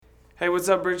Hey, what's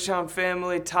up, Bridgetown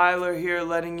family? Tyler here,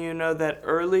 letting you know that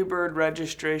early bird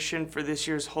registration for this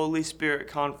year's Holy Spirit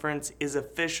Conference is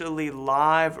officially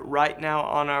live right now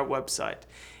on our website.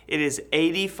 It is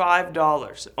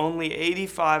 $85, only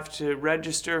 $85 to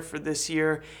register for this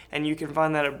year, and you can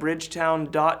find that at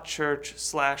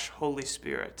bridgetown.church/Holy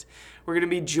Spirit. We're going to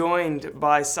be joined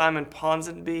by Simon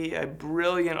Ponsonby, a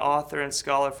brilliant author and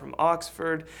scholar from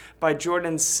Oxford, by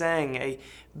Jordan Sang, a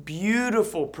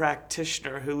beautiful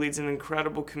practitioner who leads an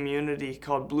incredible community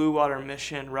called Blue Water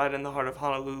Mission right in the heart of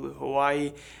Honolulu,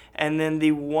 Hawaii, and then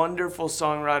the wonderful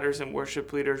songwriters and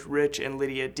worship leaders Rich and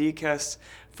Lydia Dekas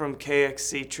from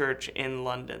KXC Church in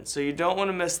London. So you don't want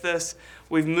to miss this.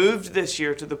 We've moved this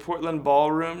year to the Portland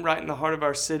Ballroom right in the heart of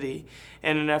our city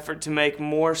in an effort to make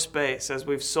more space as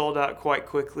we've sold out quite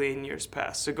quickly in years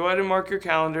past. So go ahead and mark your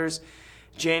calendars,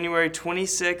 January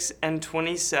 26 and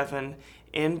 27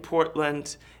 in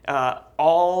Portland.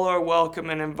 All are welcome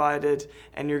and invited,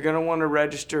 and you're going to want to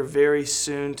register very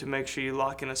soon to make sure you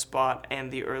lock in a spot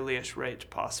and the earliest rate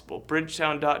possible.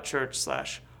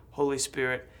 bridgetown.church/Holy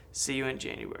Spirit. See you in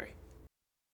January.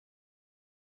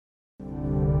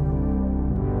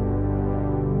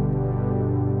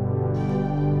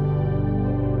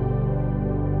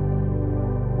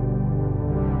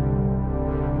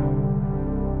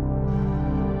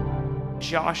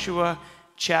 Joshua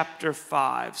chapter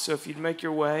 5. So if you'd make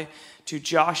your way to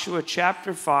Joshua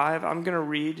chapter 5, I'm going to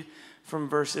read from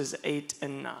verses 8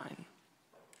 and 9.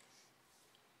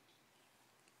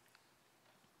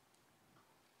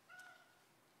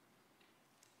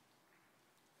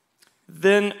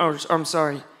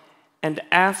 And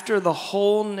after the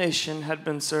whole nation had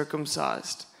been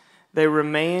circumcised, they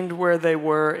remained where they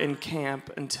were in camp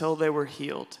until they were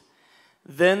healed.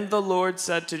 Then the Lord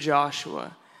said to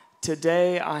Joshua,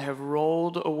 "Today I have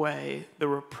rolled away the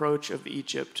reproach of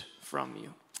Egypt from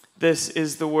you." This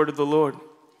is the word of the Lord.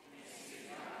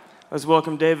 Let's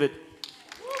welcome David.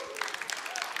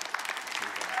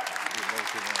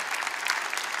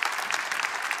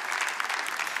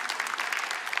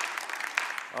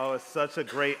 Oh, it's such a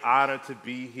great honor to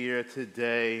be here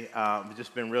today. We've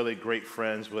just been really great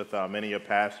friends with many of your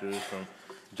pastors, from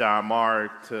John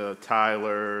Mark to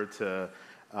Tyler to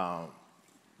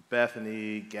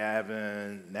Bethany,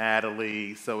 Gavin,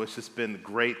 Natalie. So it's just been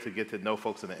great to get to know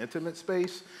folks in an intimate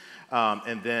space,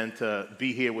 and then to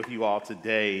be here with you all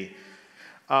today.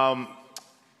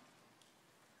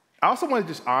 I also want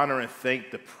to just honor and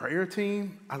thank the prayer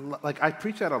team. I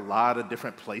preach at a lot of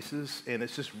different places, and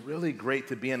it's just really great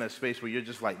to be in a space where you're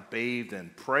just like bathed in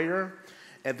prayer.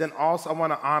 And then also I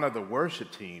want to honor the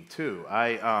worship team too.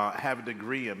 I have a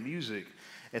degree in music,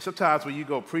 and sometimes when you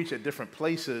go preach at different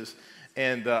places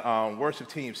and the worship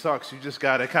team sucks, you just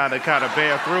got to kind of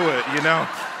bear through it, you know?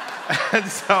 And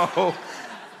so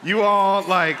you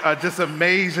all are just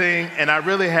amazing, and I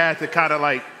really had to kind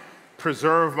of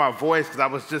preserve my voice because I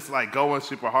was just going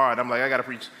super hard. I'm I got to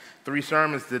preach 3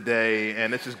 sermons today,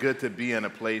 and it's just good to be in a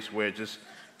place where just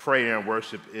prayer and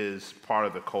worship is part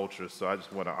of the culture. So I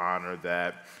just want to honor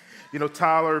that. You know,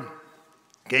 Tyler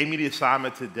gave me the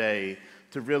assignment today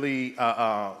to really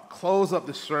close up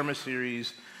the sermon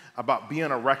series about being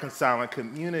a reconciling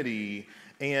community,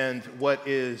 and what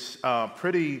is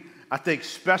pretty, I think,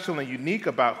 special and unique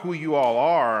about who you all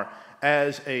are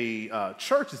as a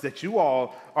church is that you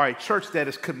all are a church that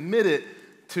is committed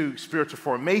to spiritual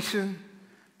formation,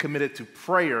 committed to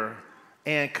prayer,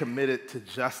 and committed to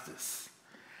justice.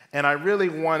 And I really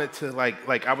wanted to, I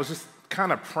was just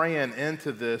kind of praying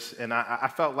into this, and I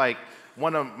felt like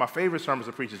one of my favorite sermons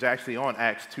to preach is actually on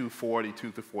Acts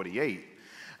 2:42-48.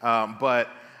 But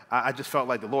I just felt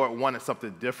like the Lord wanted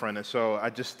something different, and so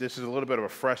this is a little bit of a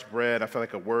fresh bread. I feel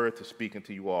like a word to speak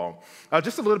into you all.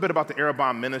 Just a little bit about the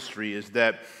Erebon ministry is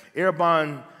that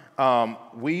Erebon,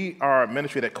 we are a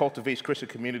ministry that cultivates Christian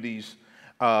communities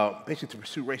basically to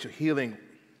pursue racial healing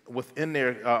within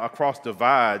there across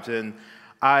divides. And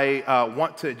I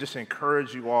want to just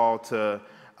encourage you all to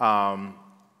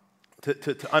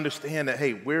understand that,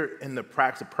 hey, we're in the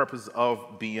practice and purpose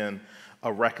of being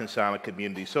a reconciling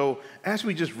community. So as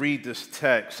we just read this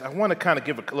text, I want to kind of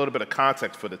give a little bit of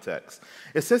context for the text.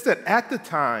 It says that at the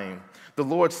time, the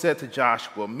Lord said to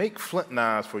Joshua, "Make flint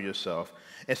knives for yourself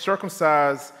and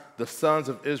circumcise the sons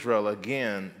of Israel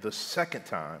again the second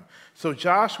time." So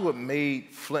Joshua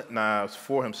made flint knives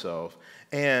for himself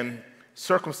and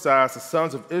circumcised the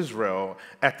sons of Israel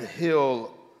at the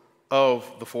hill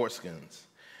of the foreskins.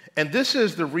 And this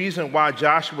is the reason why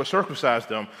Joshua circumcised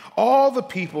them. All the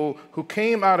people who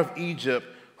came out of Egypt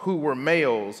who were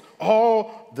males,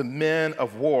 all the men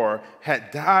of war,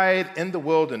 had died in the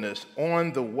wilderness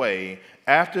on the way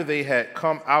after they had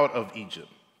come out of Egypt.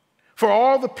 For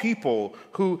all the people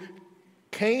who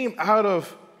came out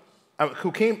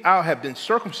have been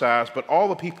circumcised, but all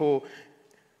the people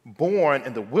born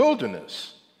in the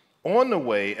wilderness on the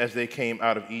way as they came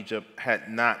out of Egypt had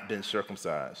not been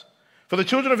circumcised. For the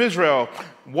children of Israel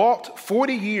walked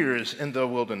 40 years in the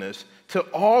wilderness till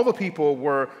all the people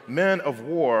were men of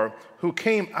war who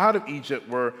came out of Egypt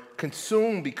were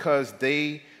consumed because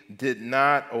they did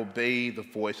not obey the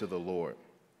voice of the Lord,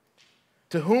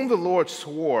 to whom the Lord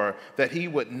swore that he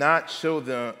would not show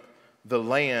them the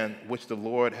land which the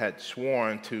Lord had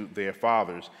sworn to their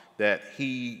fathers, that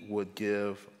he would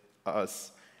give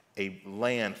us a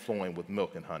land flowing with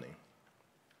milk and honey.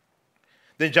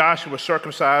 Then Joshua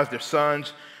circumcised their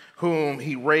sons, whom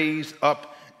he raised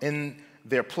up in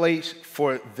their place,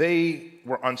 for they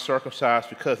were uncircumcised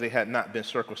because they had not been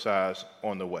circumcised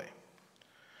on the way.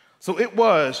 So it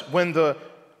was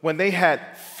when they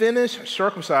had finished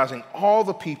circumcising all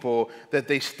the people that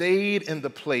they stayed in the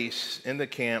place in the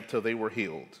camp till they were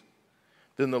healed.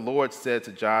 Then the Lord said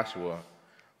to Joshua,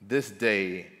 "This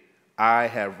day I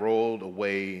have rolled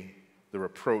away the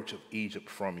reproach of Egypt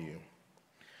from you."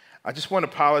 I just want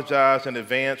to apologize in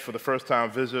advance for the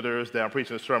first-time visitors that I'm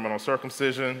preaching a sermon on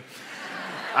circumcision.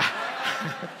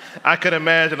 I could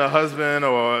imagine a husband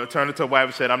or turn to a wife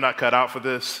and said, "I'm not cut out for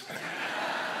this."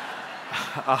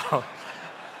 All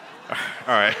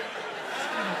right.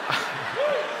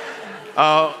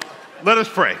 Let us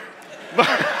pray.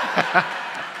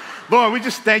 Lord, we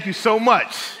just thank you so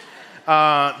much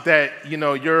that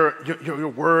your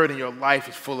word and your life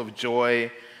is full of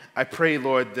joy. I pray,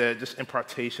 Lord, that just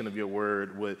impartation of your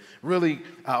word would really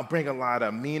bring a lot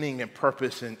of meaning and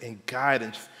purpose and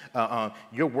guidance.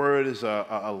 Your word is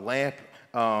a lamp,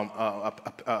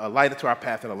 a light unto our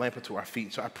path and a lamp unto our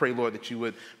feet. So I pray, Lord, that you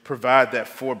would provide that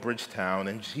for Bridgetown.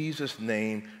 In Jesus'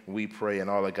 name we pray, and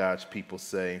all of God's people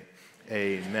say,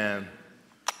 amen.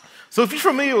 So if you're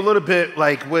familiar a little bit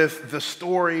with the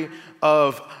story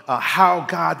of how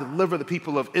God delivered the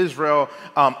people of Israel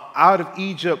out of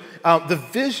Egypt, the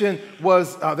vision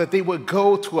was that they would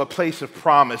go to a place of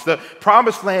promise. The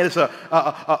promised land is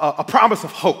a promise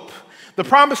of hope. The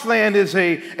promised land is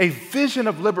a vision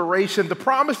of liberation. The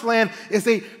promised land is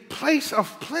a place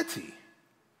of plenty.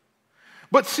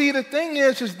 But see, the thing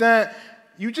is that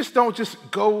you just don't just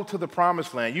go to the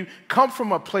promised land. You come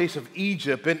from a place of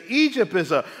Egypt, and Egypt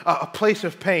is a place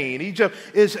of pain. Egypt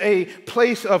is a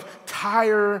place of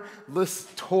tireless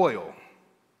toil.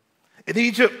 And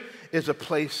Egypt is a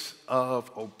place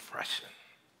of oppression.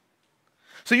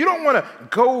 So you don't want to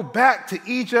go back to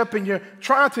Egypt, and you're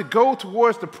trying to go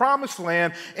towards the promised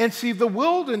land, and see, the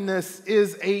wilderness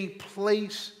is a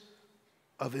place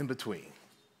of in-between.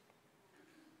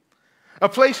 A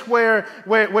place where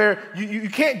you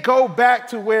can't go back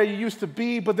to where you used to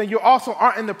be, but then you also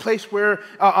aren't in the place where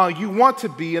you want to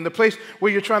be, in the place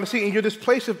where you're trying to see, and you're this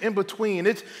place of in-between.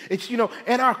 It's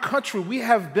in our country, we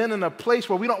have been in a place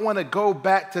where we don't want to go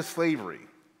back to slavery.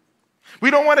 We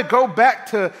don't want to go back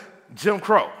to Jim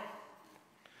Crow.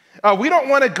 We don't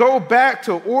want to go back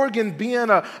to Oregon being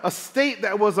a state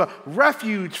that was a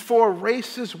refuge for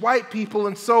racist white people.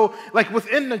 And so,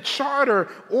 within the charter,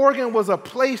 Oregon was a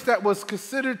place that was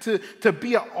considered to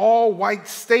be an all-white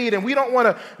state. And we don't want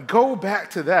to go back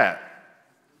to that.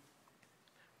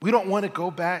 We don't want to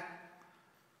go back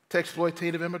to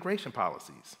exploitative immigration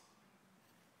policies.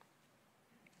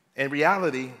 In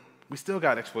reality, we still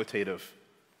got exploitative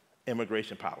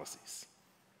immigration policies.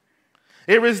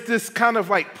 There is this kind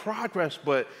of progress,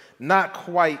 but not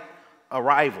quite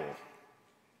arrival.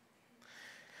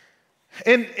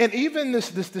 And even this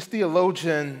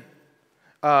theologian,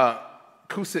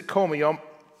 Kusit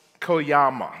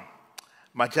Koyama,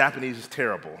 my Japanese is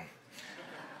terrible.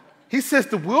 He says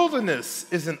the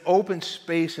wilderness is an open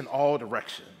space in all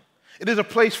directions. It is a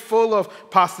place full of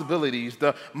possibilities.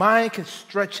 The mind can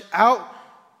stretch out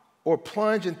or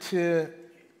plunge into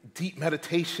deep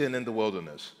meditation in the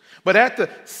wilderness. But at the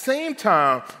same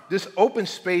time, this open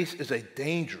space is a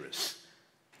dangerous,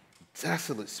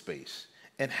 desolate space,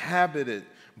 inhabited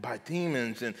by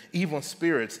demons and evil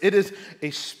spirits. It is a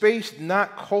space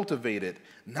not cultivated,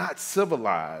 not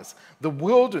civilized. The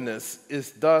wilderness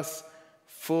is thus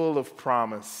full of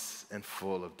promise and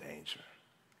full of danger.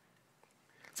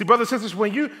 See, brothers and sisters,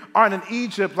 when you aren't in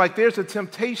Egypt, there's a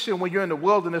temptation when you're in the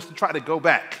wilderness to try to go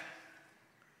back.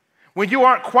 When you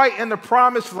aren't quite in the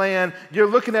promised land, you're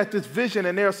looking at this vision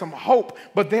and there's some hope,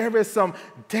 but there is some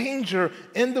danger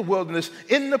in the wilderness,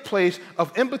 in the place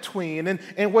of in-between.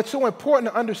 And what's so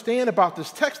important to understand about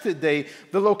this text today,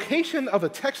 the location of the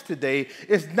text today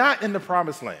is not in the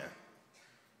promised land.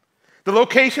 The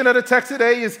location of the text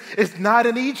today is not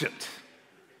in Egypt.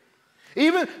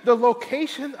 Even the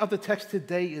location of the text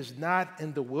today is not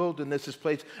in the wilderness, this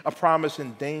place of promise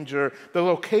and danger. The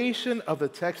location of the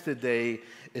text today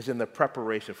is in the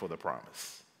preparation for the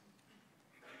promise.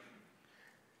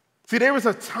 See, there was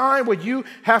a time where you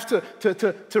have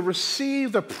to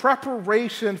receive the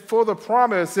preparation for the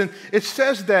promise. And it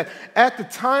says that at the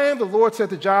time the Lord said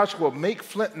to Joshua, make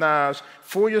flint knives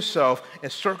for yourself and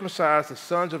circumcise the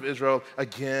sons of Israel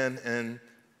again in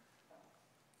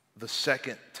the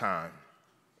second time.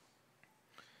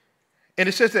 And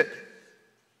it says that,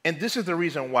 and this is the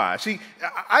reason why. See,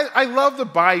 I love the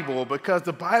Bible because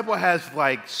the Bible has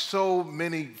like so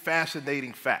many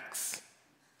fascinating facts.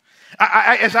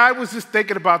 As I was just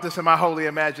thinking about this in my holy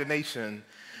imagination,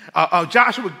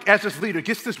 Joshua, as this leader,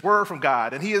 gets this word from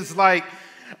God, and he is like,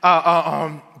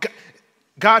 God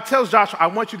tells Joshua, I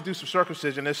want you to do some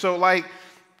circumcision. And so, like,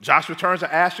 Joshua turns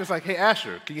to Asher, it's like, hey,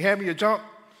 Asher, can you hand me your junk?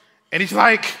 And he's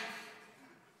like,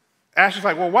 Asher's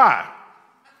like, well, why?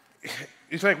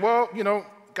 He's like, well, you know,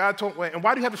 God told me, and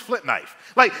why do you have this flint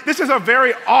knife? Like, this is a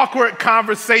very awkward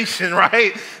conversation,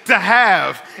 right, to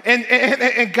have.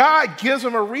 And God gives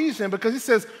him a reason because he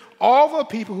says, all the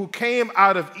people who came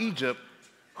out of Egypt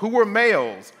who were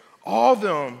males, all of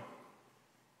them,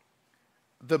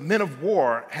 the men of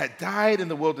war, had died in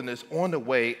the wilderness on the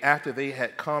way after they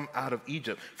had come out of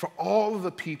Egypt. For all of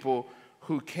the people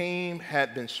who came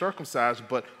had been circumcised,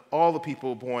 but all the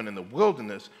people born in the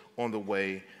wilderness on the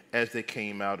way as they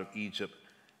came out of Egypt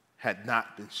had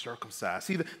not been circumcised.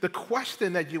 See, the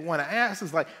question that you want to ask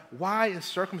is like, why is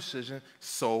circumcision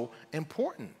so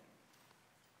important?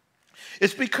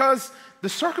 It's because the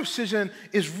circumcision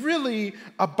is really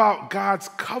about God's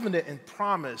covenant and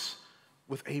promise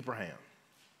with Abraham.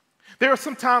 There are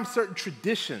sometimes certain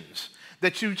traditions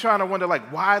that you try to wonder,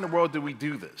 like, why in the world do we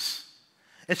do this?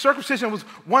 And circumcision was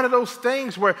one of those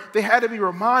things where they had to be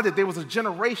reminded there was a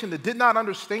generation that did not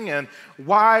understand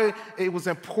why it was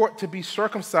important to be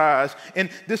circumcised. And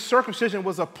this circumcision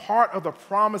was a part of the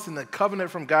promise and the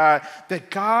covenant from God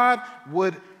that God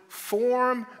would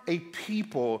form a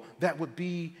people that would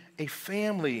be a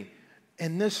family.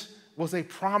 And this was a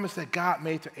promise that God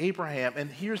made to Abraham. And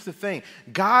here's the thing,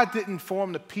 God didn't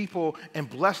form the people and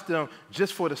bless them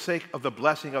just for the sake of the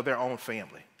blessing of their own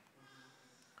family.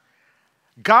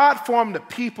 God formed the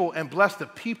people and blessed the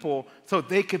people so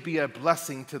they could be a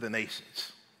blessing to the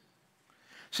nations.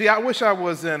 See, I wish I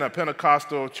was in a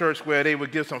Pentecostal church where they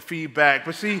would give some feedback.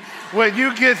 But see, when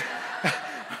you get...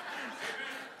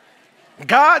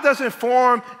 God doesn't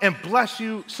form and bless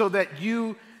you so that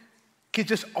you can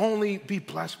just only be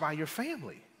blessed by your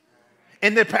family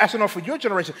and then pass it on for your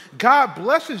generation. God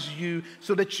blesses you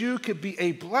so that you could be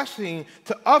a blessing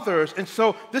to others. And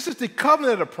so this is the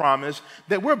covenant of promise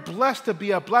that we're blessed to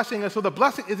be a blessing. And so the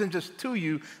blessing isn't just to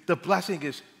you, the blessing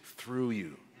is through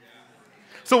you.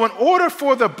 So in order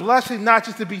for the blessing not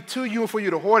just to be to you and for you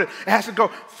to hoard it, it has to go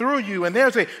through you. And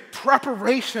there's a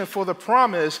preparation for the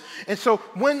promise. And so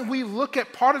when we look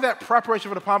at part of that preparation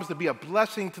for the promise to be a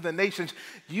blessing to the nations,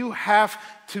 you have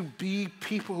to be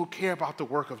people who care about the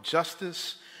work of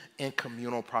justice and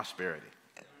communal prosperity.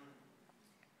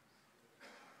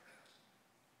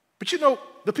 But you know,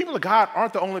 the people of God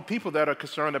aren't the only people that are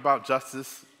concerned about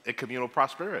justice and communal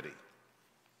prosperity.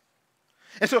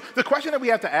 And so the question that we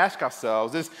have to ask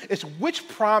ourselves is which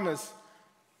promise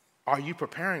are you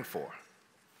preparing for?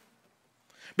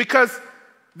 Because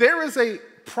there is a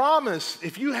promise,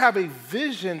 if you have a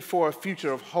vision for a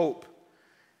future of hope,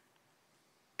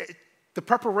 the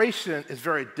preparation is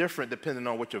very different depending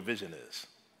on what your vision is.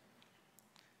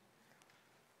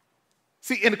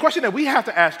 See, and the question that we have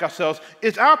to ask ourselves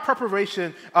is our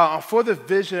preparation for the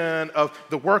vision of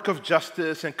the work of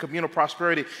justice and communal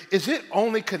prosperity, is it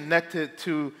only connected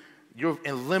to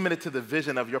and limited to the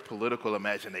vision of your political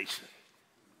imagination?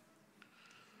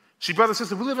 See, brothers and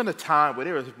sisters, we live in a time where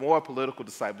there is more political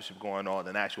discipleship going on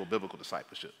than actual biblical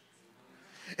discipleship.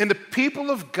 And the people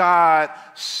of God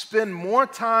spend more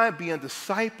time being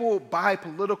discipled by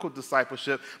political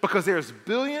discipleship because there's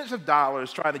billions of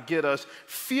dollars trying to get us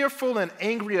fearful and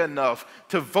angry enough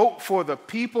to vote for the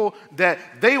people that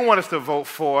they want us to vote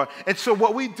for. And so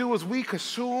what we do is we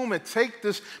consume and take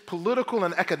this political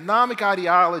and economic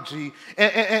ideology,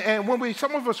 and when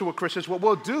some of us who are Christians, what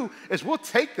we'll do is we'll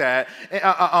take that,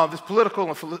 this political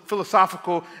and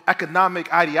philosophical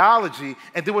economic ideology,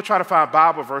 and then we'll try to find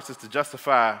Bible verses to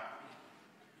justify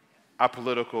our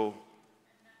political,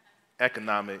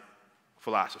 economic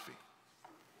philosophy.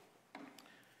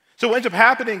 So what ends up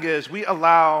happening is we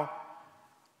allow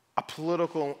a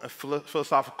political and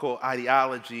philosophical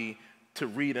ideology to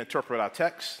read and interpret our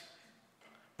text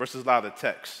versus allow the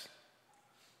text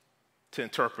to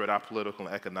interpret our political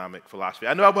and economic philosophy.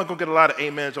 I know I wasn't going to get a lot of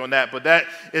amens on that, but that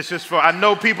is just for, I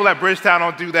know people at Bridgetown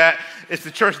don't do that. It's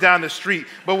the church down the street.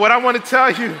 But what I want to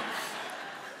tell you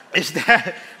is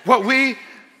that what we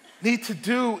need to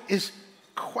do is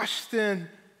question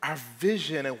our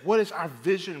vision, and what is our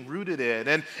vision rooted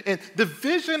in? And the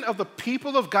vision of the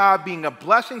people of God being a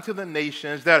blessing to the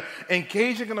nations that are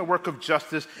engaging in the work of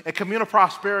justice and communal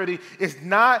prosperity is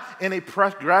not in a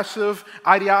progressive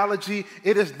ideology.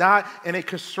 It is not in a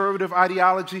conservative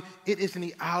ideology. It is an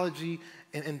ideology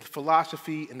and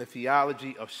philosophy and the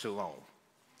theology of shalom.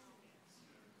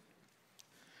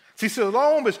 See,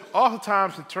 shalom is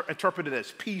oftentimes interpreted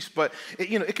as peace, but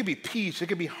it could be peace, it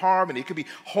could be harmony, it could be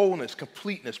wholeness,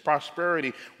 completeness,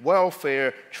 prosperity,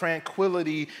 welfare,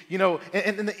 tranquility.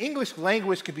 And the English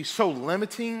language can be so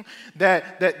limiting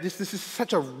that this is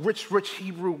such a rich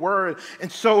Hebrew word.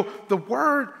 And so the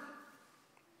word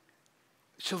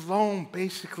shalom,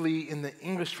 basically in the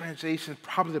English translation,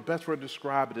 probably the best word to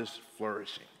describe it is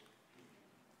flourishing.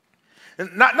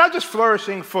 And not just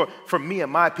flourishing for me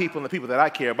and my people and the people that I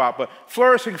care about, but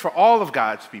flourishing for all of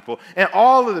God's people and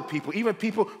all of the people, even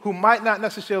people who might not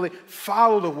necessarily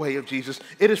follow the way of Jesus.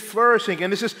 It is flourishing,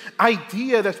 and it's this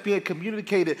idea that's being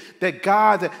communicated that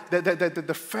God, that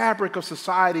the fabric of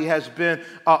society has been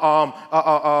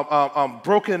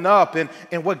broken up,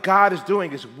 and what God is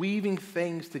doing is weaving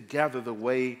things together the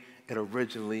way God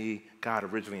originally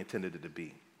intended it to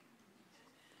be.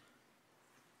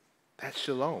 That's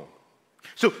shalom.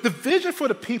 So the vision for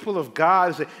the people of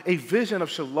God is a vision of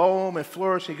shalom and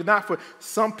flourishing, not for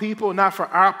some people, not for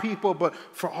our people, but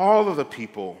for all of the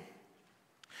people.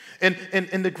 And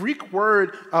the Greek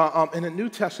word in the New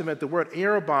Testament, the word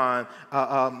arabon,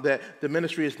 that the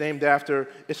ministry is named after,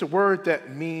 it's a word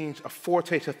that means a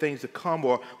foretaste of things to come,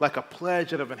 or like a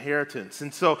pledge of inheritance.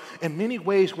 And so in many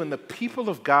ways, when the people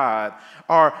of God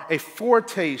are a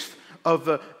foretaste of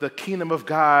the kingdom of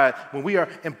God, when we are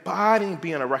embodying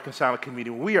being a reconciling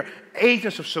community, when we are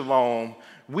agents of shalom,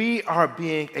 we are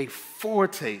being a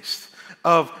foretaste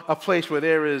of a place where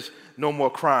there is no more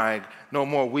crying, no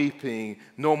more weeping,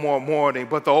 no more mourning,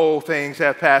 but the old things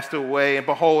have passed away, and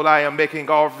behold, I am making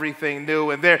everything new.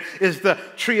 And there is the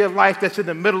tree of life that's in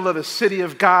the middle of the city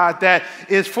of God that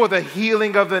is for the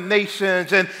healing of the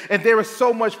nations, and there is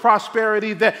so much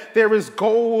prosperity that there is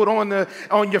gold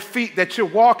on your feet that you're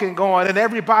walking on, and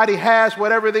everybody has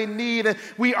whatever they need, and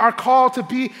we are called to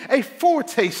be a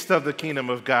foretaste of the kingdom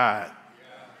of God.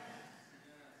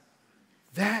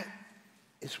 That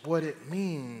is what it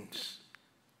means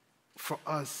for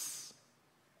us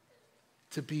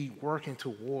to be working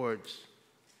towards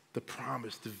the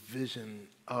promise, the vision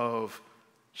of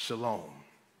shalom.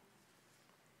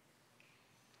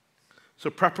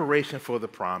 So preparation for the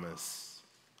promise.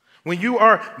 When you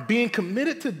are being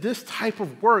committed to this type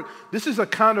of work, this is a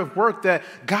kind of work that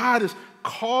God is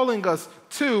calling us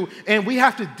to, and we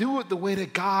have to do it the way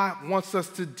that God wants us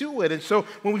to do it. And so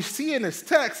when we see in this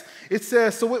text, it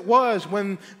says, so it was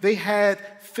when they had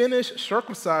finished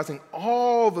circumcising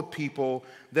all the people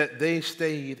that they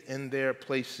stayed in their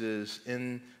places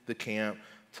in the camp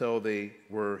till they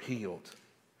were healed.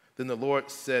 Then the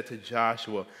Lord said to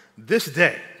Joshua, this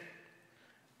day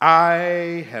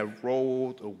I have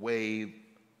rolled away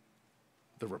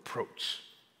the reproach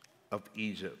of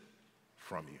Egypt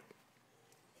from you.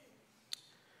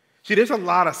 See, there's a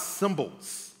lot of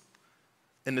symbols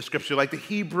in the scripture, like the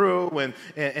Hebrew and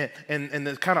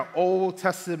the kind of Old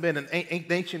Testament and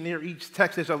ancient Near East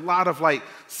text. There's a lot of like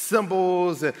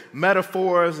symbols and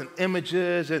metaphors and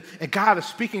images, and God is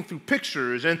speaking through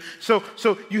pictures. And so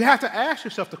you have to ask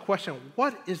yourself the question,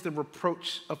 what is the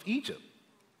reproach of Egypt?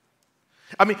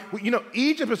 I mean,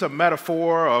 Egypt is a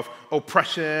metaphor of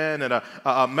oppression and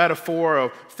a metaphor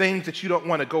of things that you don't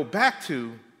want to go back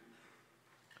to.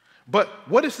 But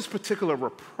what is this particular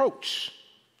reproach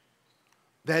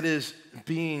that is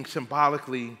being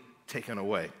symbolically taken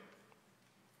away?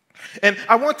 And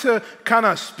I want to kind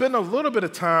of spend a little bit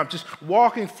of time just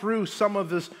walking through some of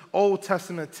this Old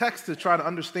Testament text to try to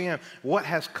understand what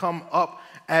has come up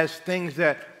as things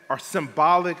that are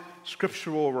symbolic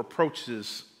scriptural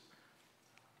reproaches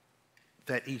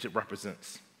that Egypt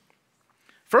represents.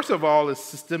 First of all is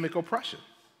systemic oppression.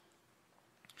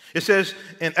 It says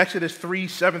in Exodus 3,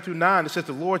 7 through 9, it says,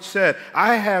 the Lord said,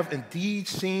 I have indeed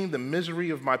seen the misery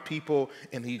of my people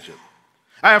in Egypt.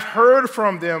 I have heard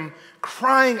from them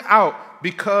crying out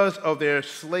because of their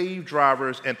slave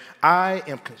drivers, and I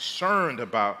am concerned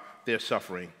about their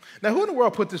suffering. Now, who in the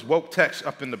world put this woke text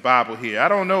up in the Bible here? I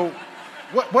don't know.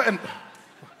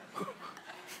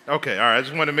 Okay, all right, I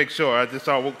just wanted to make sure. I just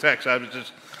saw woke text.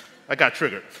 I got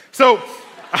triggered. So,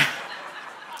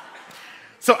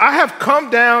 So I have come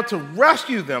down to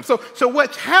rescue them. So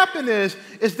what's happened is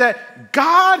that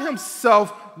God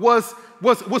himself was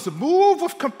moved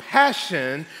with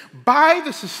compassion by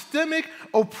the systemic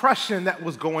oppression that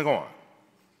was going on.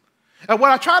 And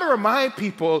what I try to remind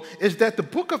people is that the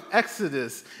book of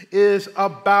Exodus is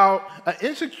about an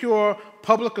insecure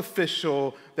public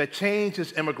official that changed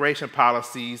his immigration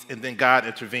policies, and then God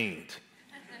intervened.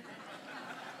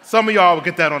 Some of y'all will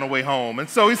get that on the way home. And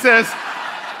so he says,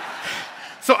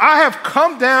 so I have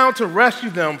come down to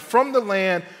rescue them from the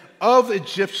land of the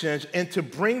Egyptians and to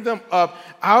bring them up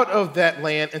out of that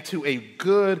land into a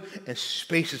good and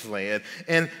spacious land,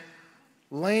 and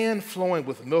land flowing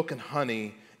with milk and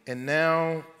honey. And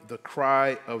now the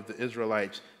cry of the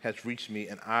Israelites has reached me,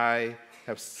 and I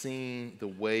have seen the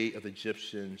way of the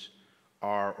Egyptians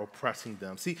are oppressing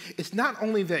them. See, it's not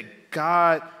only that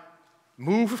God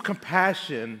moved with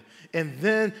compassion and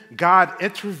then God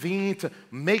intervened to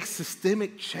make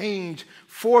systemic change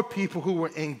for people who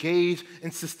were engaged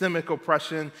in systemic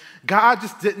oppression. God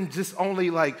just didn't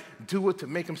only do it to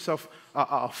make himself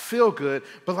feel good,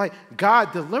 but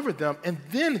God delivered them, and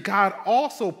then God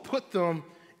also put them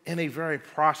in a very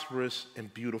prosperous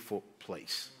and beautiful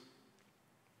place.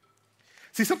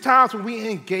 See, sometimes when we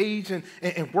engage in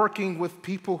working with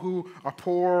people who are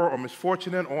poor or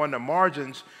misfortunate or on the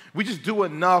margins, we just do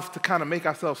enough to kind of make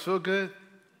ourselves feel good,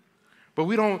 but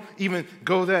we don't even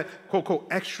go that, quote, quote,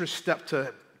 extra step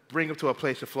to bring them to a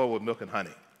place to flow with milk and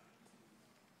honey.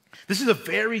 This is a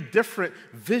very different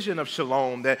vision of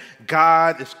shalom that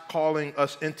God is calling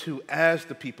us into as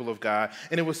the people of God.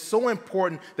 And it was so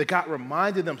important that God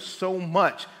reminded them so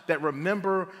much that,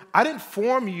 remember, I didn't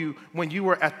form you when you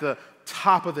were at the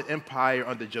top of the empire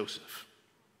under Joseph.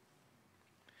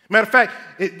 Matter of fact,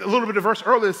 a little bit of verse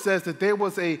earlier says that there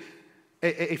was a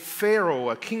Pharaoh,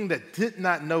 a king that did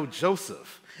not know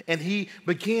Joseph. And he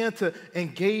began to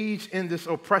engage in this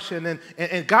oppression.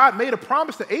 And God made a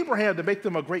promise to Abraham to make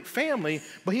them a great family,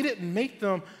 but he didn't make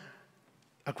them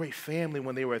a great family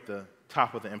when they were at the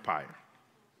top of the empire.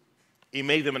 He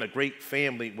made them in a great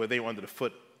family where they were under the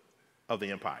foot of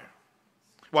the empire,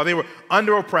 while they were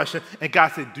under oppression. And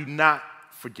God said, do not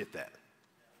forget that.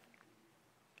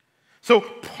 So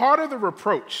part of the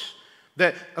reproach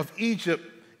of Egypt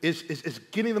is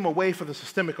getting them away from the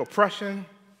systemic oppression.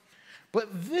 But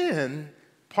then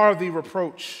part of the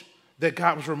reproach that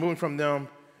God was removing from them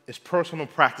is personal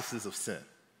practices of sin.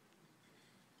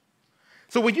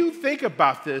 So when you think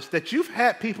about this, that you've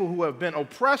had people who have been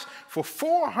oppressed for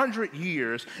 400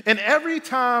 years, and every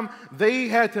time they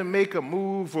had to make a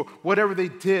move or whatever they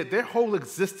did, their whole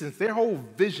existence, their whole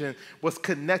vision was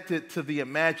connected to the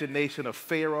imagination of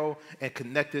Pharaoh and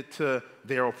connected to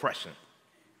their oppression.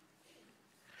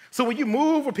 So when you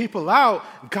move with people out,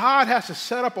 God has to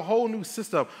set up a whole new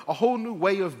system, a whole new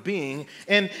way of being.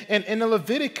 And in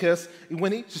Leviticus,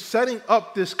 when he's setting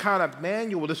up this kind of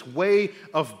manual, this way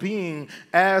of being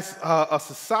as a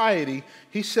society,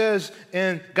 he says,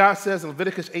 and God says in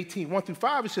Leviticus 18,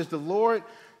 1-5, he says, the Lord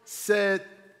said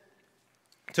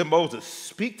to Moses,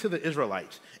 speak to the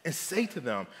Israelites and say to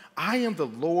them, I am the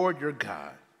Lord your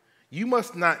God. You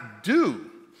must not do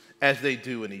as they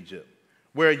do in Egypt,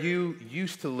 where you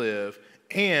used to live,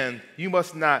 and you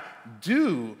must not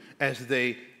do as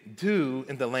they do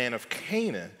in the land of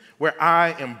Canaan, where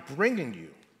I am bringing you.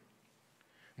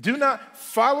 Do not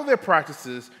follow their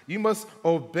practices. You must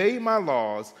obey my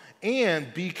laws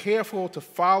and be careful to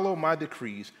follow my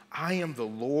decrees. I am the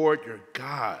Lord your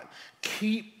God.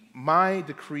 Keep my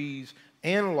decrees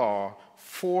and law,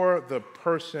 for the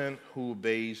person who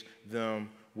obeys them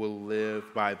will live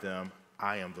by them.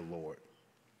 I am the Lord.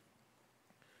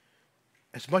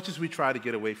 As much as we try to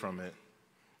get away from it,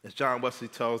 as John Wesley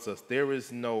tells us, there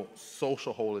is no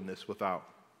social holiness without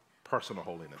personal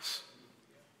holiness.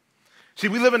 See,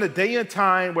 we live in a day and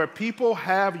time where people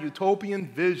have a utopian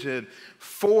vision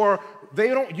they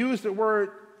don't use the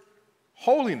word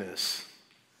holiness,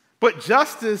 but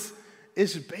justice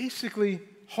is basically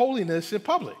holiness in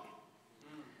public.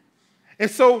 And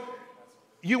so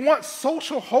you want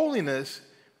social holiness,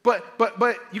 but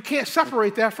you can't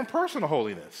separate that from personal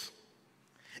holiness.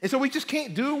 And so we just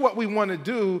can't do what we want to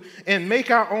do and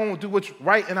make our own, do what's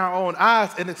right in our own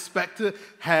eyes and expect to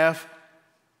have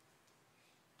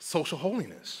social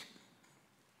holiness.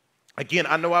 Again,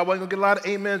 I know I wasn't going to get a lot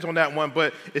of amens on that one,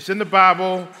 but it's in the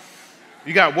Bible.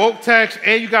 You got woke text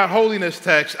and you got holiness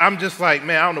text. I'm just like,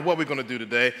 man, I don't know what we're going to do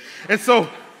today. And so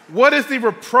what is the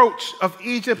reproach of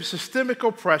Egypt? Systemic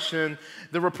oppression.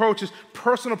 The reproach is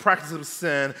personal practices of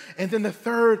sin. And then the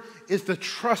third is the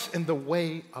trust in the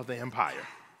way of the empire.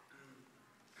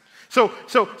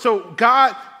 So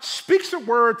God speaks a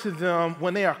word to them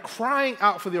when they are crying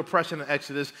out for the oppression in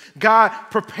Exodus. God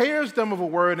prepares them of a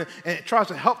word and tries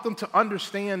to help them to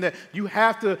understand that you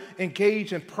have to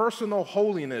engage in personal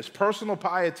holiness, personal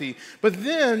piety. But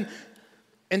then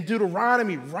in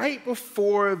Deuteronomy, right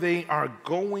before they are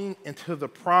going into the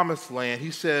promised land,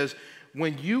 he says,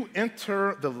 when you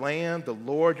enter the land the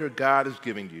Lord your God is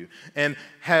giving you and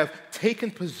have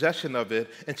taken possession of it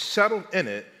and settled in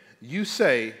it, you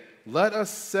say, let us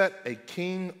set a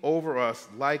king over us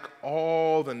like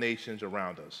all the nations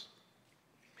around us.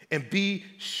 And be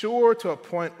sure to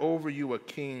appoint over you a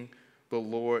king the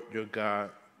Lord your God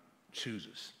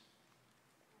chooses.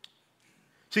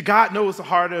 See, God knows the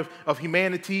heart of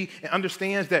humanity and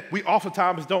understands that we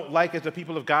oftentimes don't like, as the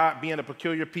people of God, being a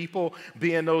peculiar people,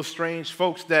 being those strange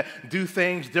folks that do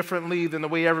things differently than the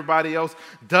way everybody else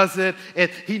does it. And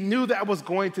he knew that was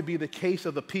going to be the case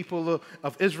of the people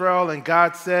of Israel. And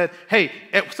God said, hey,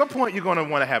 at some point you're going to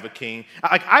want to have a king.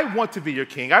 I want to be your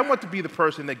king. I want to be the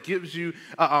person that gives you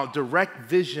a direct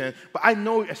vision. But I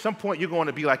know at some point you're going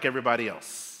to be like everybody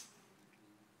else.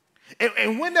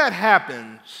 And when that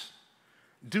happens,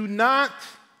 do not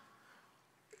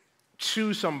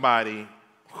choose somebody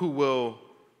who will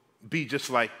be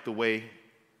just like the way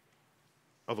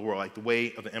of the world, like the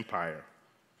way of the empire.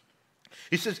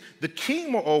 He says, the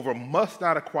king, moreover, must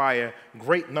not acquire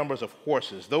great numbers of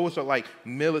horses. Those are like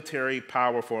military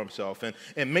power for himself.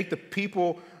 And make the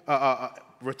people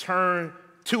return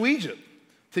to Egypt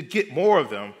to get more of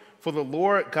them. For the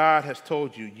Lord God has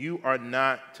told you, you are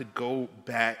not to go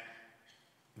back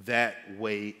that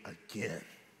way again.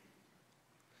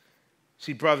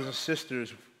 See, brothers and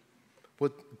sisters,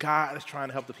 what God is trying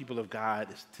to help the people of God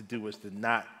is to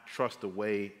not trust the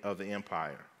way of the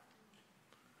empire.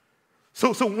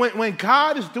 So when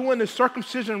God is doing the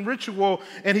circumcision ritual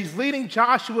and he's leading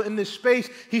Joshua in this space,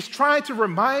 he's trying to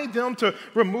remind them to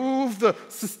remove the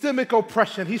systemic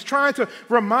oppression. He's trying to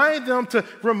remind them to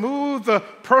remove the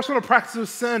personal practice of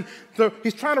sin.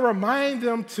 He's trying to remind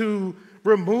them to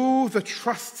remove the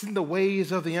trust in the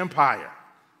ways of the empire.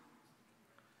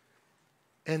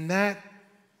 And that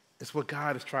is what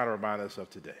God is trying to remind us of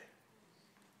today.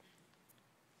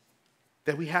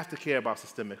 That we have to care about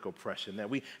systemic oppression, that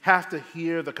we have to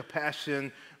hear the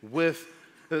compassion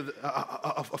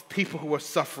of people who are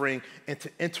suffering and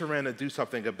to enter in and do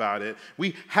something about it.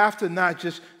 We have to not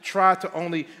just try to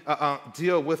only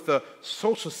deal with the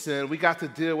social sin, we got to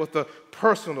deal with the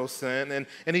personal sin.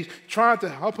 And he's trying to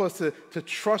help us to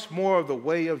trust more of the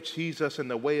way of Jesus and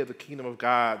the way of the kingdom of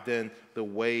God than the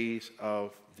ways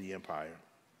of the empire.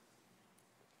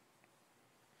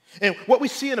 And what we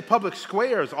see in the public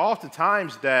square is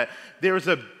oftentimes that there is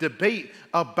a debate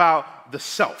about the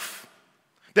self.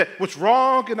 That what's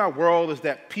wrong in our world is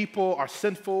that people are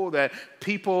sinful, that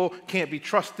people can't be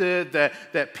trusted,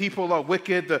 that people are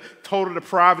wicked, the total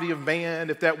depravity of man,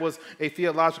 if that was a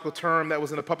theological term that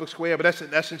was in the public square. But that's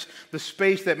in essence the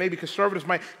space that maybe conservatives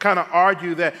might kind of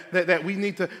argue that we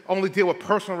need to only deal with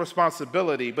personal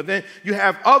responsibility. But then you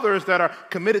have others that are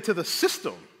committed to the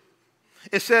system.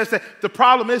 It says that the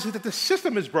problem is that the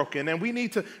system is broken and we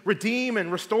need to redeem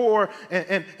and restore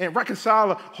and reconcile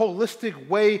a holistic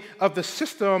way of the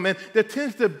system. And there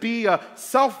tends to be a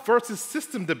self versus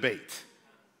system debate.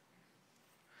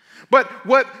 But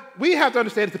what we have to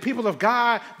understand is the people of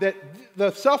God, that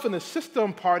the self and the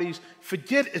system parties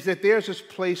forget is that there's this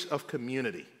place of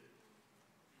community.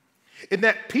 In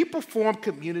that people form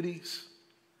communities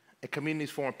and communities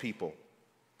form people.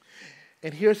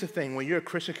 And here's the thing, when you're a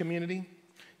Christian community,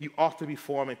 you ought to be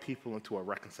forming people into a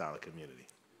reconciling community.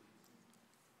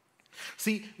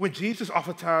 See, when Jesus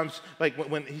oftentimes, like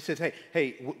when he says,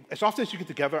 hey, as often as you get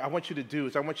together, I want you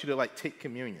to take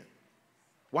communion.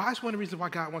 Why is one of the reasons why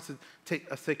God wants to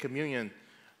take communion?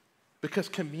 Because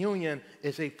communion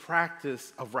is a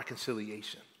practice of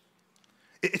reconciliation.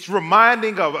 It's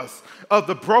reminding of us of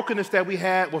the brokenness that we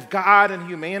had with God and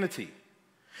humanity.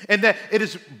 And that it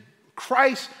is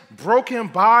Christ's broken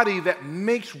body that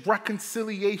makes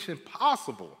reconciliation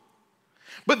possible.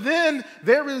 But then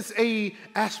there is an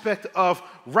aspect of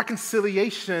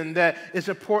reconciliation that is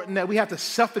important, that we have to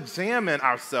self-examine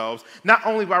ourselves, not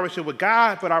only our relationship with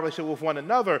God, but our relationship with one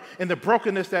another and the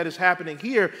brokenness that is happening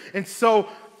here. And so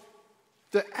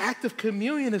the act of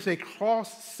communion is a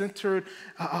cross-centered,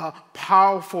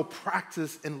 powerful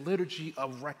practice and liturgy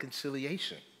of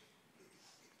reconciliation.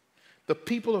 The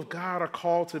people of God are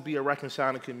called to be a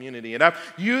reconciling community. And I've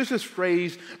used this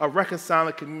phrase, a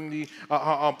reconciling community,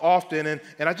 often. And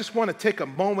I just want to take a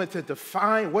moment to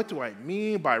define what do I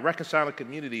mean by reconciling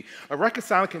community. A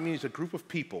reconciling community is a group of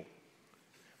people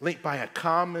linked by a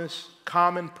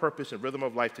common purpose and rhythm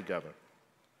of life together,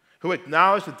 who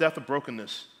acknowledge the depth of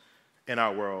brokenness in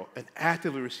our world and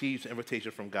actively receives an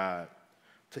invitation from God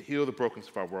to heal the brokenness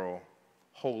of our world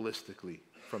holistically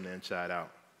from the inside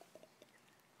out.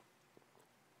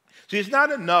 See, it's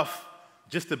not enough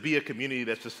just to be a community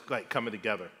that's just like coming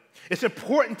together. It's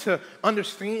important to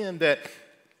understand that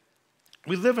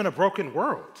we live in a broken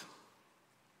world.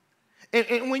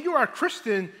 And when you are a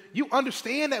Christian, you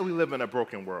understand that we live in a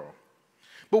broken world.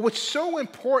 But what's so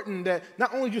important that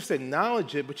not only just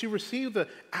acknowledge it, but you receive the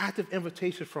active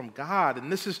invitation from God. And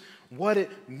this is what it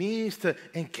means to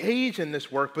engage in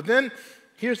this work. But then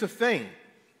here's the thing.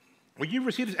 When you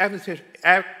receive this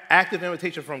active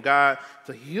invitation from God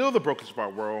to heal the brokenness of our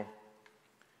world,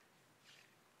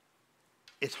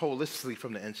 it's holistically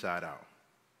from the inside out.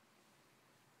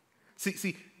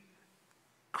 See,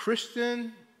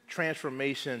 Christian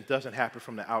transformation doesn't happen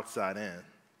from the outside in,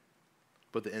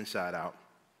 but the inside out.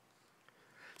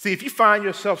 See, if you find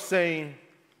yourself saying,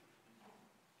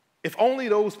 if only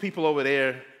those people over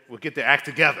there would get their act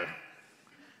together,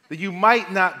 then you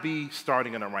might not be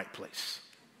starting in the right place.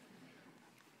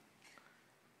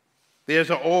 There's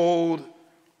an old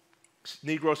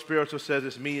Negro spiritual says,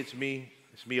 it's me,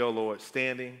 oh Lord,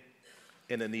 standing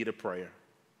in the need of prayer.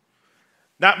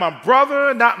 Not my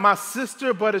brother, not my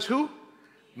sister, but it's who?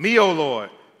 Me, oh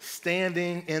Lord,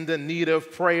 standing in the need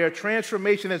of prayer.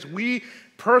 Transformation, as we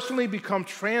personally become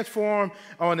transformed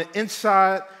on the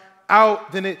inside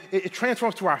out, then it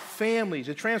transforms to our families,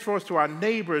 it transforms to our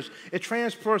neighbors, it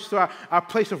transfers to our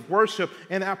place of worship,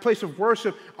 and our place of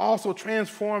worship also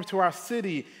transforms to our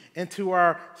city and to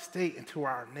our state and to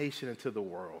our nation and to the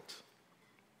world.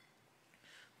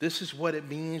 This is what it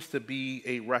means to be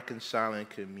a reconciling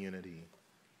community.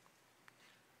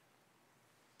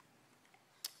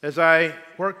 As I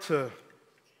work to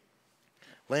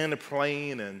land the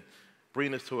plane and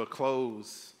bring this to a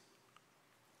close,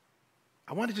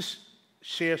 I want to just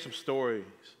share some stories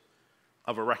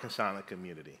of a reconciling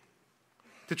community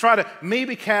to try to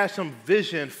maybe cast some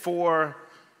vision for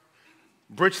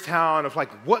Bridgetown of like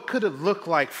what could it look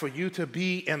like for you to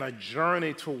be in a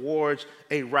journey towards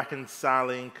a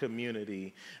reconciling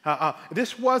community.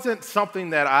 This wasn't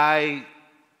something that I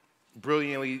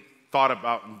brilliantly thought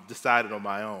about and decided on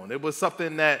my own. It was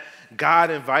something that God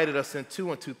invited us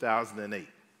into in 2008.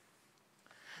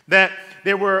 That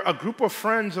there were a group of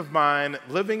friends of mine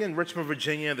living in Richmond,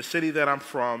 Virginia, the city that I'm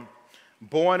from,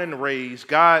 born and raised.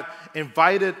 God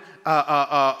invited,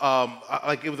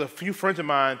 like it was a few friends of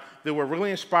mine that were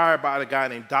really inspired by a guy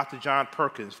named Dr. John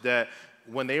Perkins, that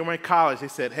when they were in college, they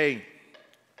said, hey,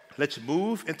 let's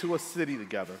move into a city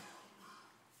together,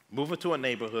 move into a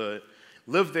neighborhood,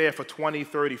 live there for 20,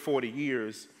 30, 40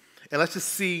 years, and let's just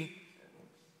see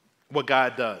what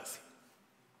God does.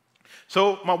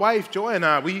 So my wife, Joy, and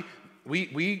I, we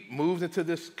moved into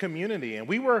this community, and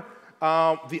we were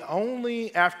the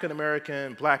only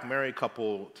African-American black married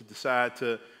couple to decide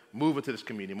to move into this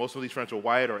community. Most of these friends were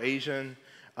white or Asian.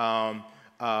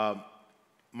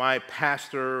 My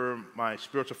pastor, my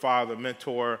spiritual father,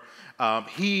 mentor,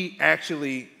 he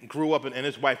actually grew up, and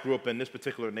his wife grew up in this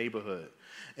particular neighborhood.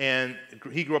 And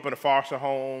he grew up in a foster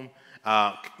home,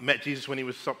 met Jesus when he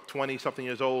was 20-something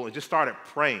years old, and just started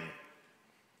praying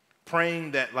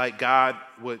that like God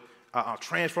would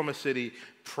transform a city,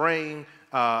 praying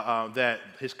that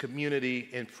his community,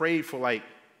 and prayed for like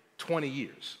 20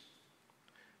 years.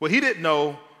 Well, he didn't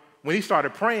know when he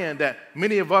started praying that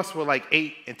many of us were like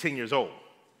 8 and 10 years old.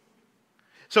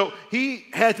 So he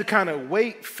had to kind of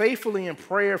wait faithfully in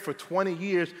prayer for 20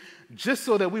 years just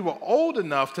so that we were old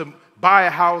enough to buy a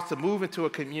house, to move into a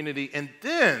community, and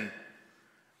then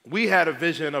we had a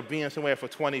vision of being somewhere for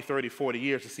 20, 30, 40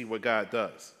 years to see what God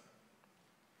does.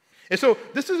 And so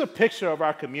this is a picture of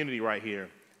our community right here,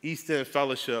 East End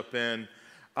Fellowship, and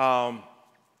I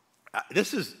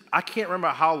can't remember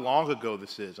how long ago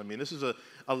this is. I mean, this is a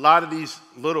lot of these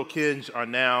little kids are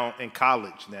now in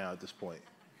college now at this point.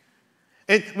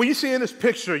 And when you see in this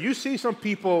picture, you see some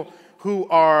people who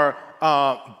are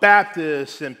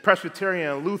Baptists and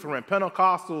Presbyterian, Lutheran,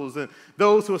 Pentecostals, and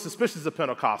those who are suspicious of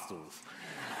Pentecostals.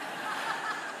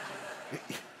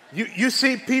 You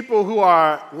see people who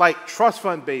are like trust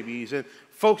fund babies and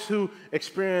folks who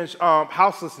experience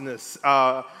houselessness,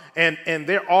 and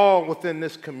they're all within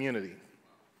this community.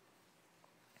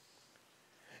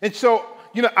 And so,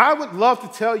 I would love to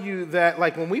tell you that,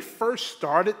 like, when we first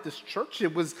started this church,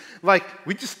 it was like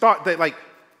we just thought that, like,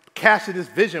 casting this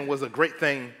vision was a great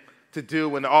thing to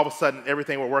do, and all of a sudden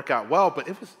everything would work out well, but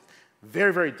it was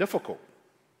very, very difficult.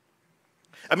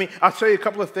 I mean, I'll show you a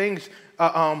couple of things.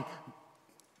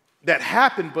 that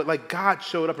happened, but like God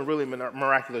showed up in really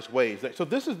miraculous ways. So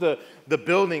this is the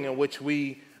building in which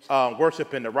we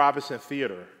worship in, the Robinson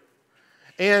Theater.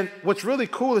 And what's really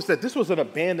cool is that this was an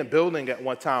abandoned building at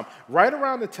one time, right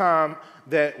around the time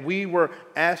that we were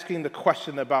asking the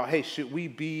question about, hey, should we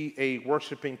be a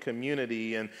worshiping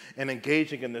community and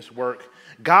engaging in this work?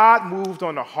 God moved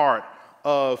on the heart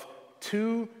of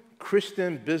two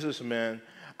Christian businessmen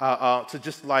to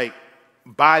just like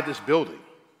buy this building.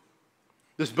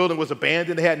 This building was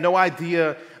abandoned. They had no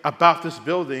idea about this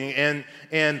building.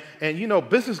 And you know,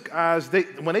 business guys,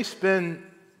 when they spend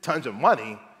tons of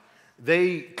money,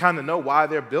 they kind of know why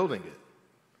they're building it.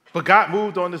 But God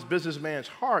moved on this businessman's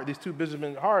heart, these two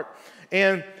businessmen's heart,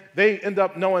 and they end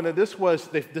up knowing that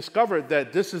they discovered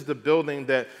that this is the building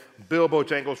that Bill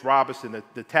Bojangles Robinson,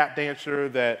 the tap dancer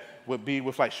that would be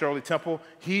with like Shirley Temple,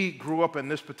 he grew up in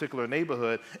this particular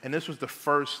neighborhood, and this was the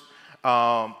first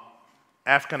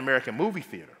African-American movie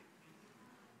theater.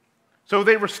 So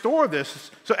they restore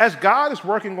this. So as God is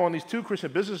working on these two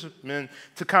Christian businessmen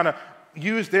to kind of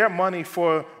use their money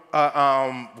for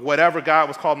whatever God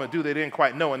was calling them to do, they didn't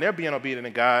quite know, and they're being obedient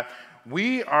to God.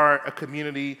 We are a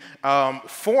community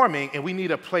forming, and we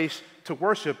need a place to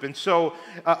worship. And so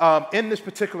in this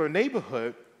particular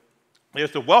neighborhood,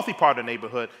 there's the wealthy part of the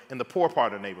neighborhood and the poor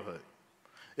part of the neighborhood.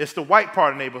 It's the white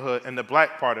part of the neighborhood and the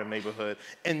black part of the neighborhood.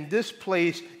 And this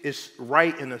place is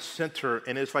right in the center,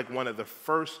 and it's like one of the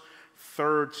first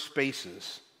third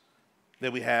spaces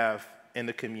that we have in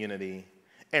the community.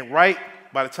 And right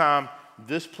by the time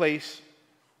this place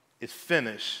is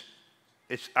finished,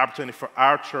 it's opportunity for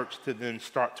our church to then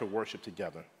start to worship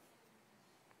together.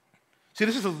 See,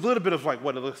 this is a little bit of like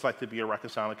what it looks like to be a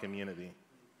reconciling community.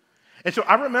 And so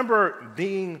I remember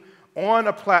being on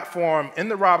a platform in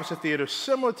the Robinson Theater,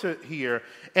 similar to here,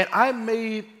 and I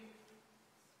made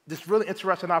this really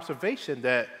interesting observation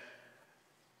that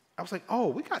I was like, oh,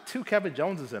 we got two Kevin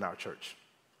Joneses in our church.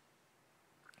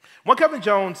 One Kevin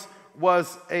Jones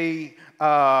was a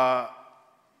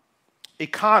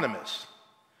economist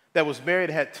that was married,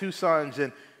 had two sons,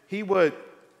 and he would,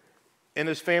 and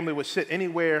his family would sit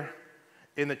anywhere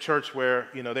in the church where,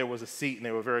 you know, there was a seat and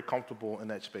they were very comfortable in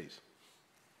that space.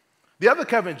 The other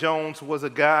Kevin Jones was a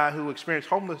guy who experienced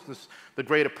homelessness the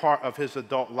greater part of his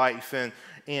adult life,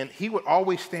 and he would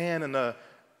always stand in the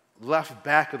left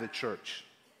back of the church.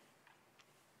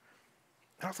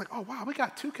 And I was like, oh, wow, we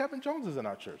got two Kevin Joneses in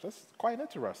our church. That's quite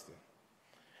interesting.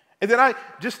 And then I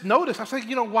just noticed, I was like,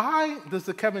 you know, why does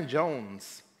the Kevin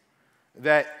Jones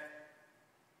that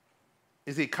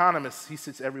is the economist, he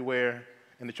sits everywhere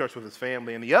in the church with his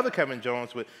family, and the other Kevin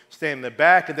Jones would stand in the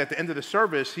back, and at the end of the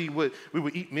service, we would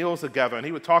eat meals together, and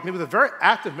he would talk, and he was a very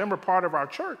active member part of our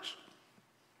church.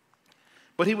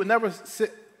 But he would never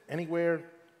sit anywhere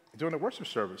during the worship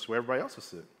service where everybody else would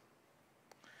sit.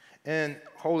 And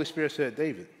Holy Spirit said,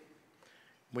 David,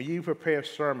 when you prepare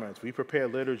sermons, when you prepare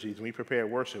liturgies, when you prepare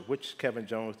worship, which Kevin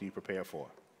Jones do you prepare for?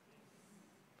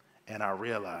 And I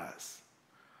realized,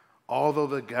 although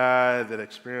the guy that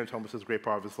experienced homelessness, a great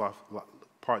part of his life,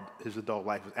 his adult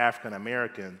life, was African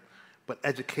American, but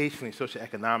educationally,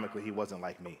 socioeconomically, he wasn't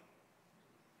like me.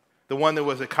 The one that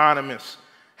was economist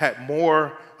had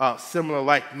more similar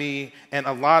like me, and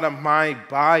a lot of my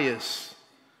bias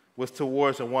was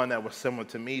towards the one that was similar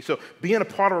to me. So being a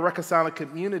part of a reconciling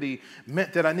community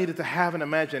meant that I needed to have an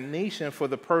imagination for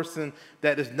the person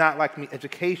that is not like me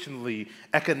educationally,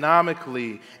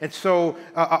 economically. And so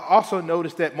I also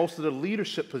noticed that most of the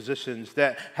leadership positions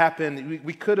that happened,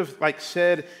 we could have like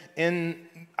said in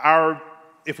our,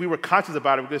 if we were conscious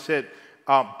about it, we could have said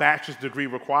bachelor's degree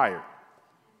required.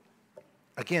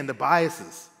 Again, the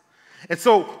biases. And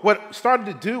so what I started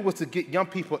to do was to get young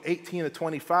people 18 to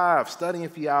 25 studying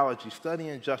theology,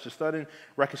 studying justice, studying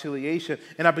reconciliation.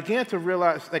 And I began to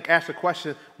realize, ask the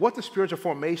question, what does spiritual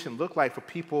formation look like for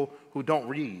people who don't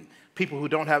read, people who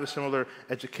don't have a similar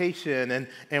education?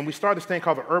 And we started this thing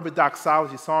called the Urban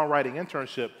Doxology Songwriting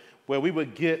Internship, where we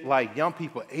would get like young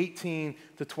people 18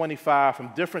 to 25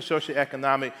 from different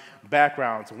socioeconomic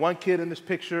backgrounds. One kid in this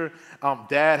picture,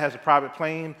 dad has a private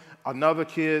plane. Another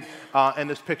kid in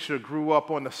this picture grew up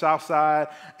on the south side,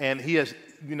 and he has,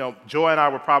 Joy and I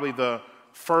were probably the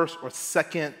first or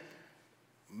second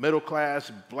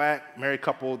middle-class black married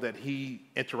couple that he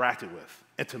interacted with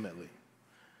intimately.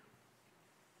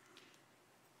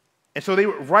 And so they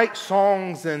would write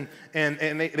songs and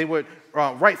they would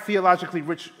write theologically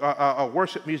rich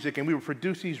worship music, and we would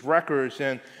produce these records,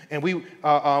 and we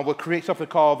would create something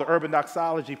called the Urban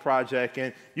Doxology Project,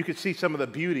 and you could see some of the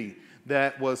beauty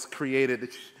that was created.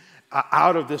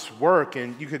 out of this work.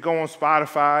 And you could go on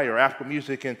Spotify or Apple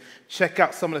Music and check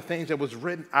out some of the things that was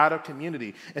written out of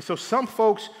community. And so some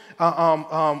folks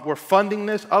were funding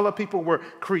this, other people were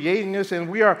creating this, and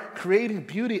we are creating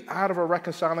beauty out of a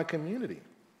reconciling community.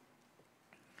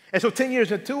 And so 10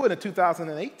 years into it, in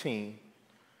 2018,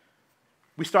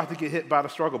 we start to get hit by the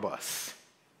struggle bus.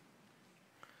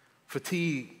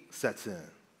 Fatigue sets in.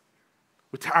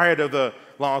 We're tired of the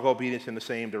long obedience in the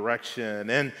same direction.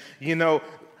 And,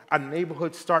 our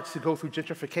neighborhood starts to go through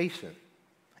gentrification.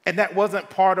 And that wasn't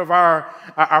part of our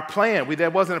plan.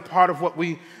 That wasn't a part of what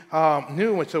we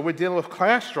knew. And so we're dealing with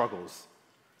class struggles.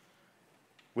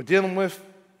 We're dealing with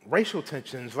racial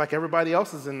tensions like everybody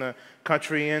else is in the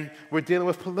country, and we're dealing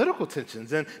with political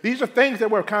tensions. And these are things that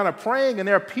we're kind of praying, and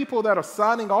there are people that are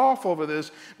signing off over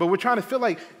this, but we're trying to feel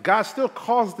like God still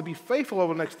calls us to be faithful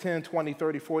over the next 10, 20,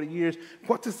 30, 40 years.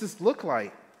 What does this look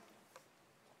like?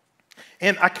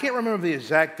 And I can't remember the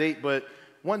exact date, but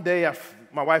one day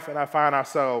my wife and I find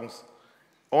ourselves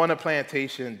on a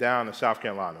plantation down in South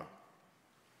Carolina.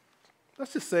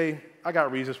 Let's just say I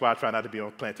got reasons why I try not to be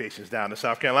on plantations down in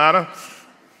South Carolina.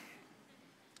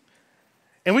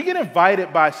 And we get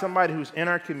invited by somebody who's in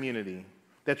our community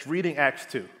that's reading Acts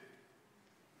 2.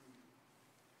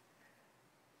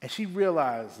 And she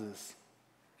realizes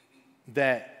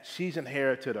that she's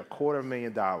inherited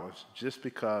 $250,000 just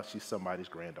because she's somebody's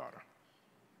granddaughter.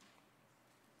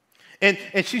 And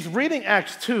she's reading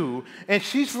Acts 2, and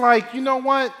she's like, you know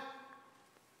what?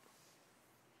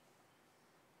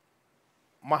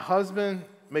 My husband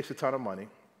makes a ton of money.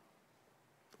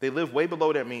 They live way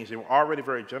below their means. They were already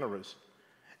very generous.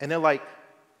 And they're like,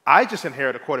 I just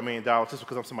inherited $250,000 just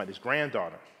because I'm somebody's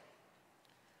granddaughter.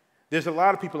 There's a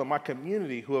lot of people in my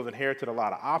community who have inherited a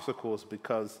lot of obstacles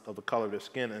because of the color of their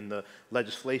skin and the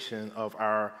legislation of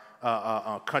our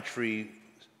country,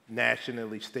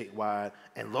 nationally, statewide,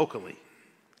 and locally.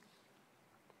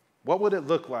 What would it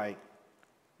look like,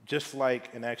 just like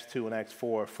in Acts 2 and Acts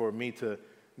 4, for me to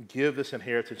give this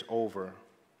inheritance over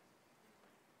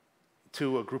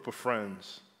to a group of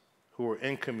friends who are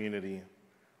in community,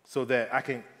 so that I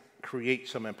can create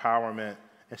some empowerment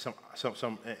and some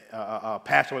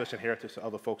pass on this inheritance to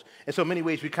other folks? And so in many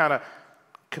ways, we kind of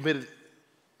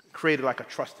created like a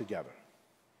trust together.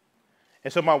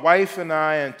 And so my wife and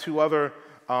I and two other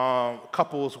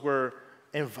couples were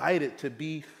invited to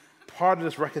be part of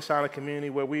this reconciling community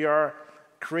where we are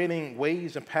creating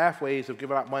ways and pathways of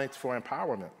giving out money for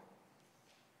empowerment.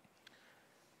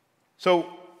 So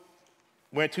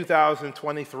we're in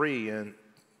 2023, and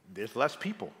there's less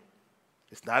people.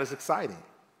 It's not as exciting.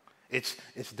 It's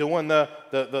doing the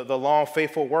long,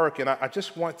 faithful work. And I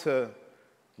just want to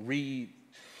read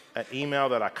an email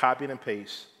that I copied and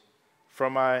pasted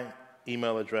from my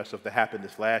email address that happened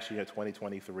this last year,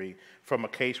 2023, from a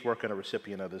caseworker and a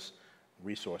recipient of this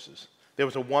resources. There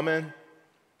was a woman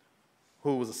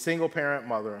who was a single-parent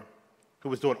mother who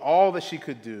was doing all that she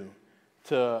could do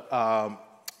to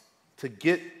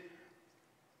get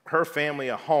her family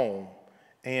a home.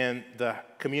 And the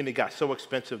community got so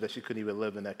expensive that she couldn't even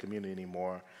live in that community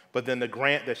anymore. But then the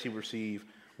grant that she received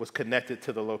was connected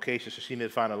to the location, so she needed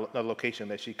to find a location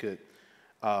that she could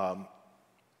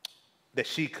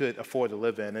afford to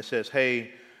live in. It says,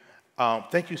 hey,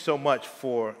 thank you so much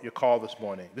for your call this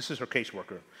morning. This is her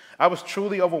caseworker. I was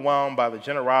truly overwhelmed by the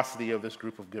generosity of this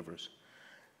group of givers.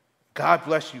 God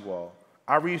bless you all.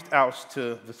 I reached out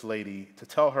to this lady to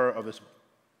tell her of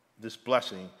this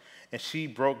blessing, and she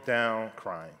broke down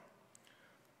crying.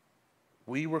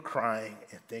 We were crying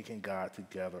and thanking God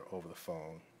together over the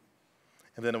phone.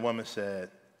 And then the woman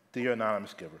said, dear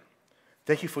anonymous giver,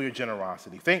 thank you for your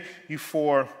generosity. Thank you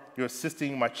for your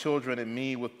assisting my children and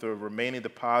me with the remaining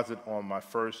deposit on my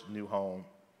first new home.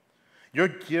 Your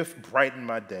gift brightened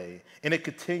my day, and it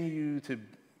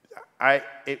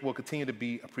will continue to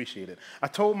be appreciated. I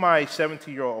told my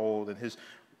 17-year-old, and his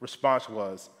response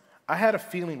was, I had a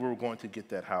feeling we were going to get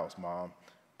that house, Mom.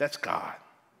 That's God.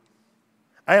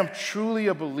 I am truly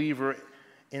a believer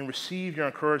and receive your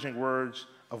encouraging words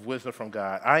of wisdom from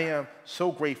God. I am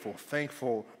so grateful,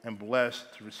 thankful, and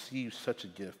blessed to receive such a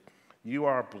gift. You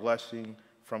are a blessing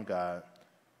from God.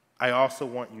 I also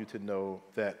want you to know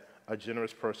that a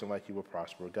generous person like you will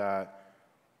prosper. God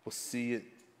will see it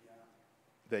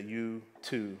that you,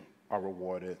 too, are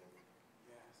rewarded.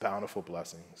 Bountiful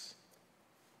blessings.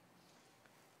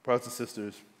 Brothers and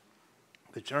sisters,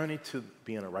 the journey to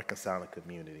being a reconciling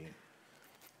community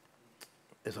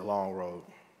is a long road.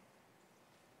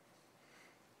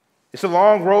 It's a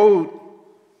long road,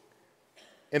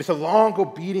 and it's a long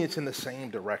obedience in the same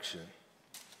direction.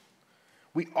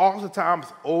 We oftentimes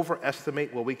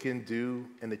overestimate what we can do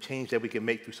and the change that we can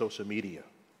make through social media.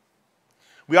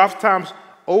 We oftentimes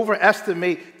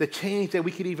overestimate the change that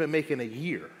we could even make in a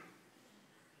year.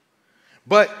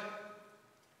 But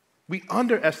we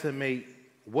underestimate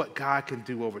what God can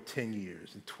do over 10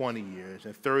 years, and 20 years,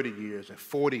 and 30 years, and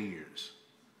 40 years.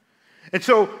 And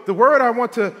so the word I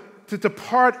want to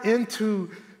depart into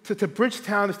to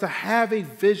Bridgetown is to have a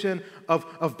vision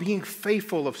of being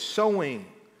faithful, of sowing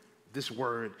this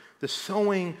word, the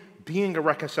sowing, being a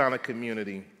reconciling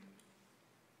community.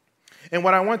 And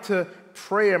what I want to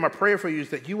pray, and my prayer for you is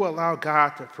that you will allow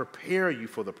God to prepare you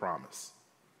for the promise.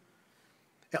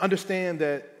 And understand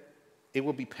that it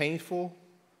will be painful,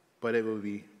 but it will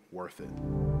be worth it.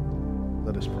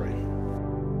 Let us pray.